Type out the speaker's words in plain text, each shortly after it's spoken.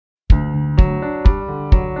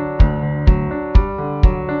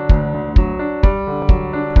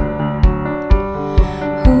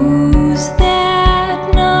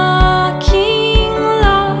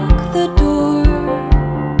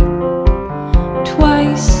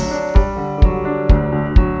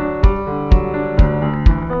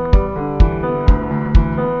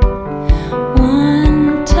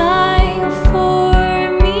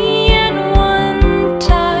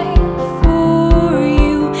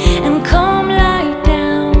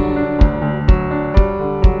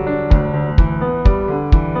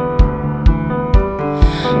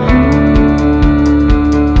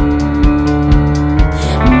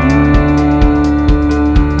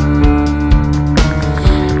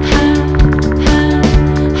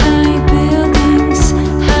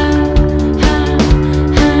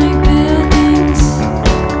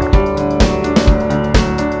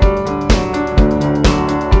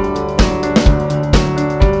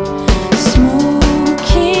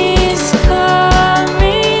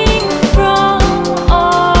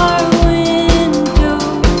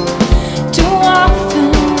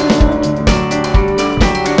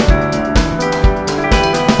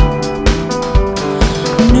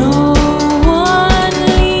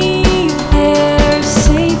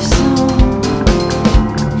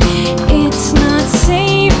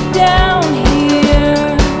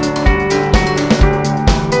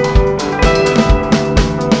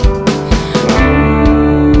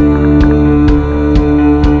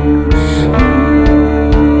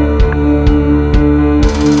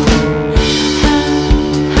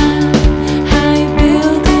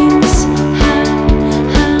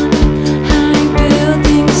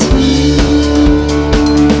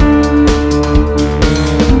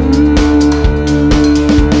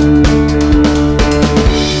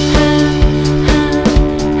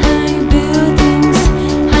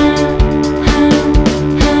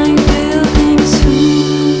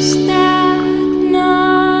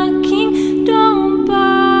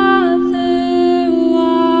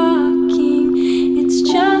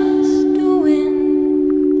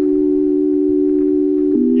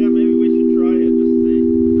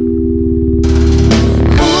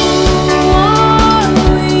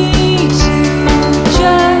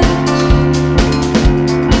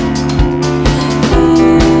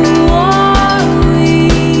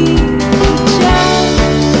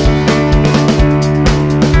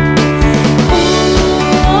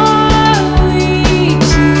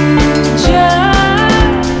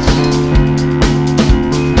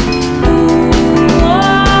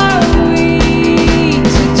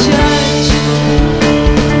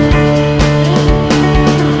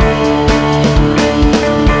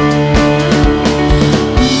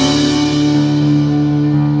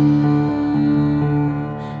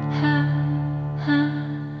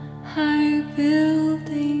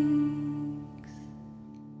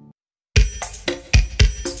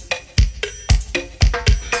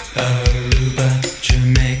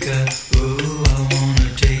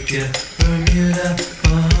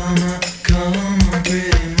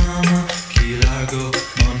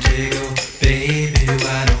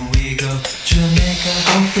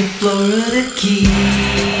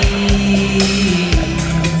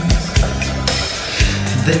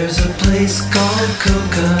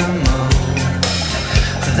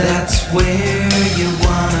That's where you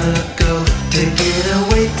wanna go to get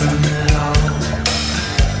away from it all.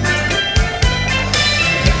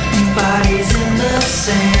 Bodies in the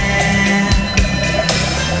sand,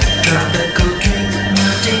 tropical drink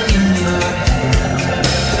melting in your hand.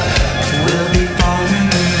 We'll be falling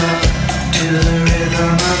in love to the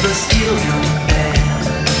rhythm of a steel drum band.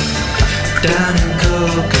 Down in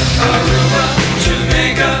Kokomo, Aruba,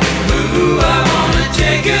 Jamaica, ooh, I wanna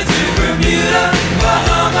take you to Bermuda,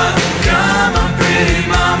 Bahama, come on pretty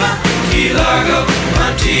mama, Key Largo,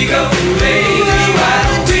 Montego, baby, why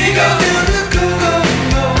don't we go down to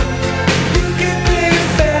Kokomo? You can play it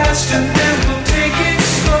fast and then we'll take it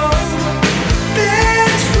slow.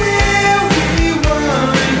 That's where we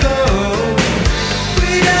wanna go,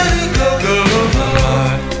 way down to Kokomo.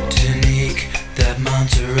 Martinique, that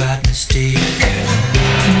Montserrat mystique,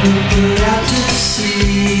 we'll put out to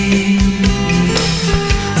sea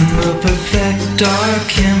and we'll perfect our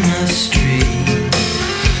chemistry.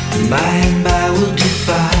 By and by we'll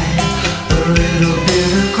defy a little bit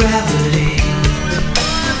of gravity.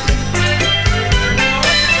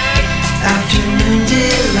 Afternoon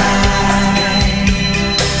delight,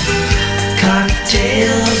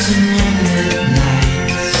 cocktails and moonlit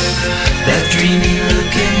nights. That dreamy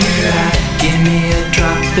look in your eye, give me a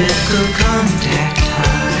tropical contact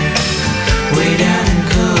high. Way down in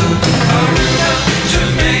Kokomo, Aruba,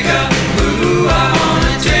 Jamaica, ooh, I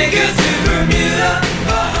wanna take you to Bermuda,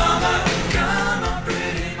 Bahama, come on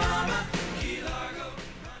pretty mama, Key Largo,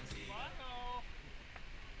 Montego.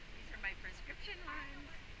 These are my prescription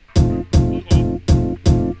lines.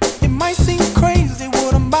 It might seem crazy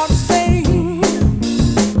what I'm about to say.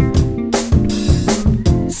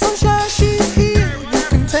 Sunshine, she's here, you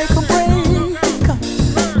can take a break.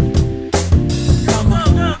 Come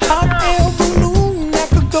on, hot air balloon that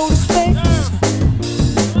could go to space.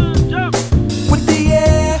 With the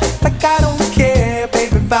air, like I don't care,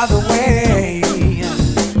 baby, by the way.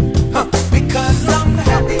 Because I'm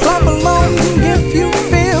happy. Clap along if you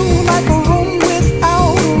feel like a room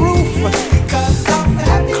without a roof. Because I'm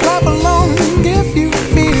happy. Clap along if you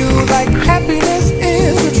feel like happiness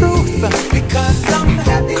is the truth. Because I'm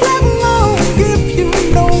happy. Clap along if you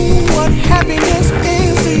know what happiness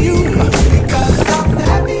is to you. Because I'm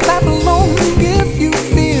happy. Clap along if you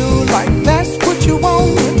feel like that's what you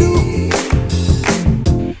want to do.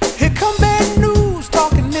 Here come bad news,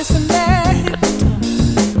 talking this and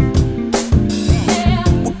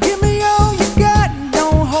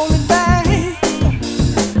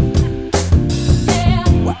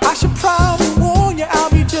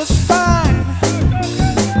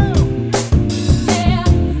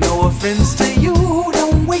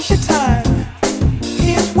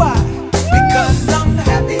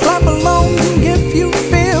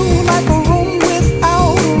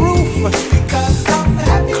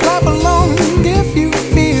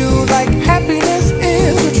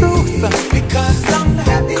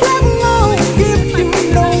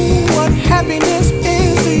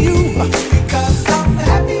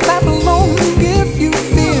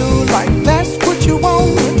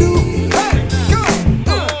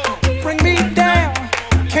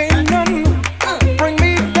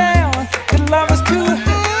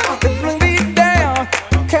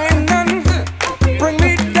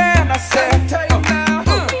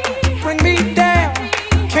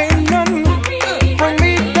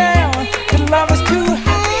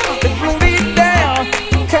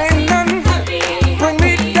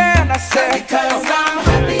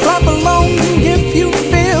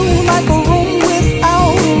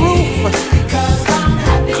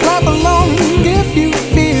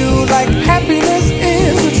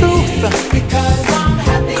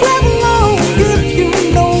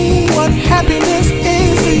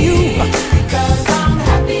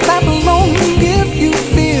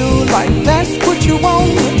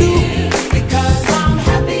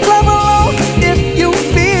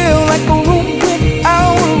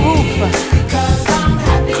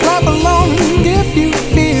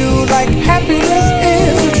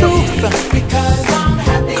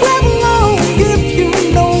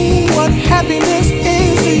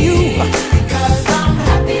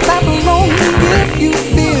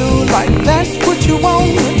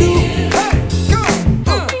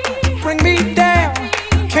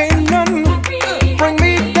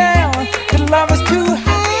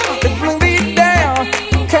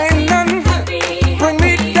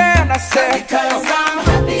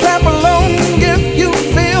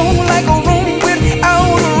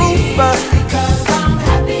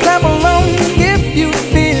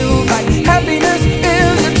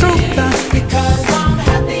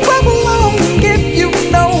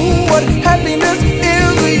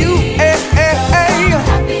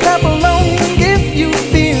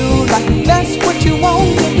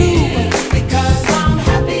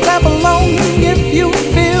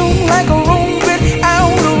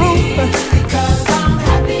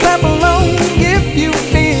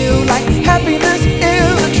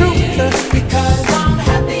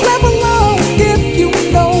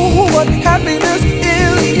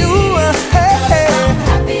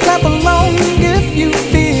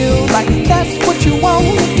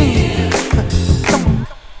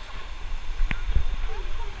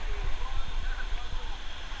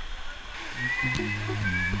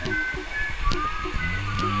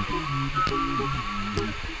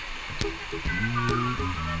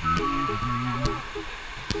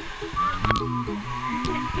Here's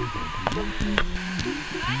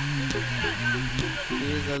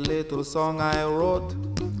a little song I wrote.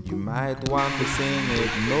 You might want to sing it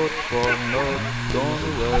note for note. Don't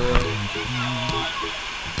worry.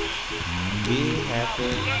 Be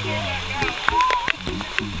happy.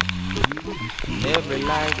 In every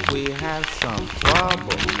life we have some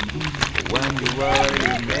trouble. When you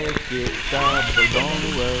worry, make it double. Don't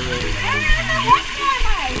worry.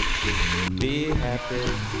 Be happy.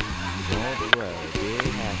 Don't worry. Be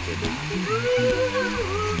happy.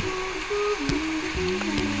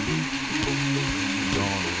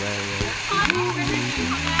 Don't worry. Be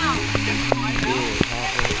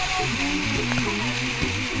happy.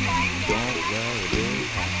 Don't worry.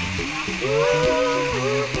 Be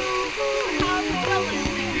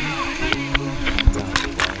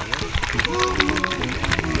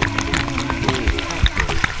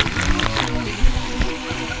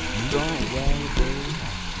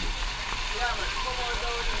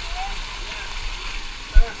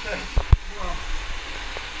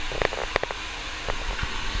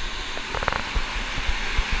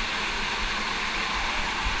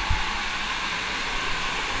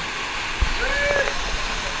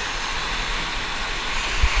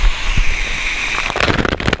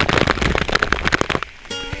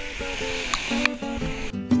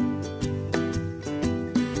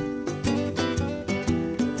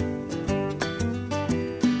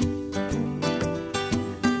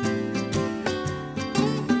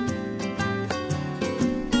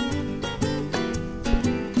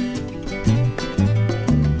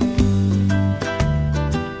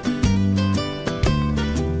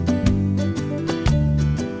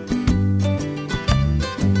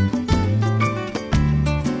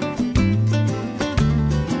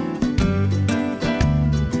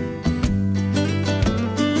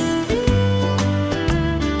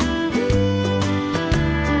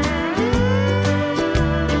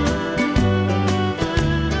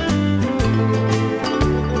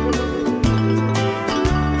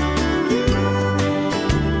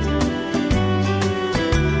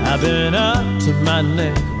Been up to my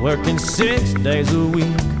neck, working 6 days a week,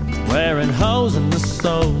 wearing holes in the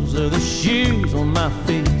soles of the shoes on my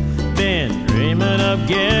feet. Been dreaming of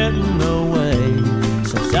getting away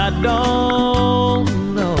since I don't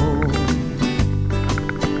know.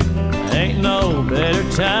 Ain't no better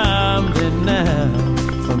time than now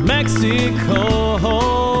for Mexico.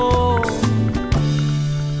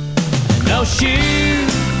 No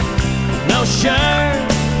shoes, no shirt,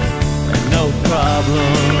 no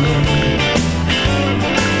problem.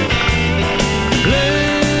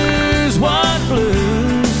 Blues, what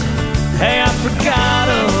blues? Hey, I forgot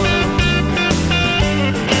 'em.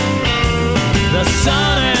 The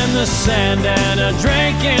sun and the sand and a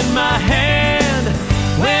drink in my hand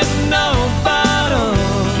with no bottle.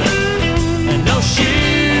 And no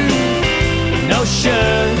shoes, no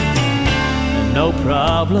shirt, and no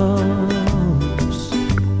problems.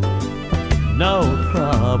 No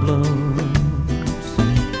problems.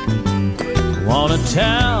 Want a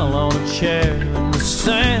towel on a chair in the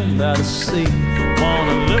sand by the sea.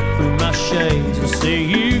 Wanna look through my shades and see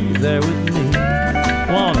you there with me.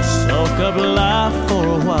 Wanna soak up life for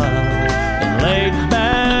a while and lay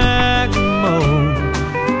back mode.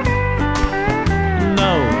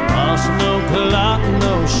 No boss, no clock,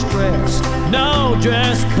 no stress, no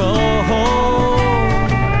dress code.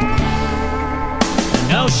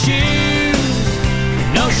 No shoes,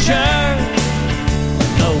 no shirt,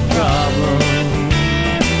 no problem.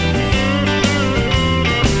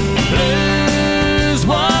 Blues,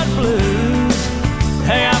 what blues?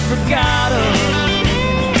 Hey, I forgot 'em.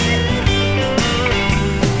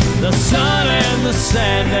 The sun and the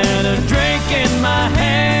sand and a drink in my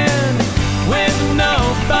hand with no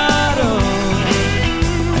bottle.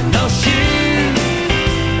 And no shoes,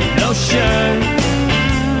 no shirt,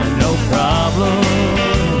 and no problem.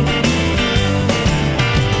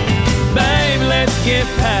 Babe, let's get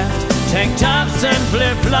past tank tops and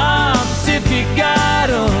flip-flops if you got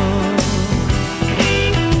 'em.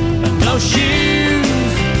 And no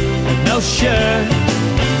shoes, and no shirt,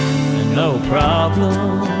 and no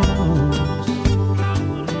problems.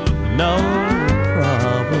 No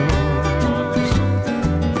problems.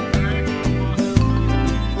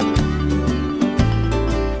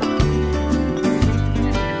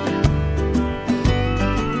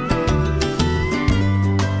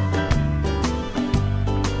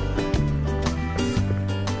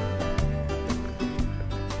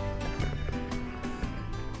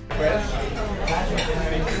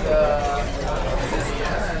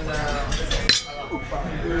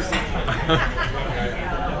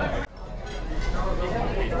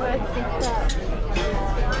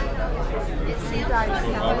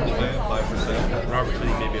 Robert's saying 5%. Robert said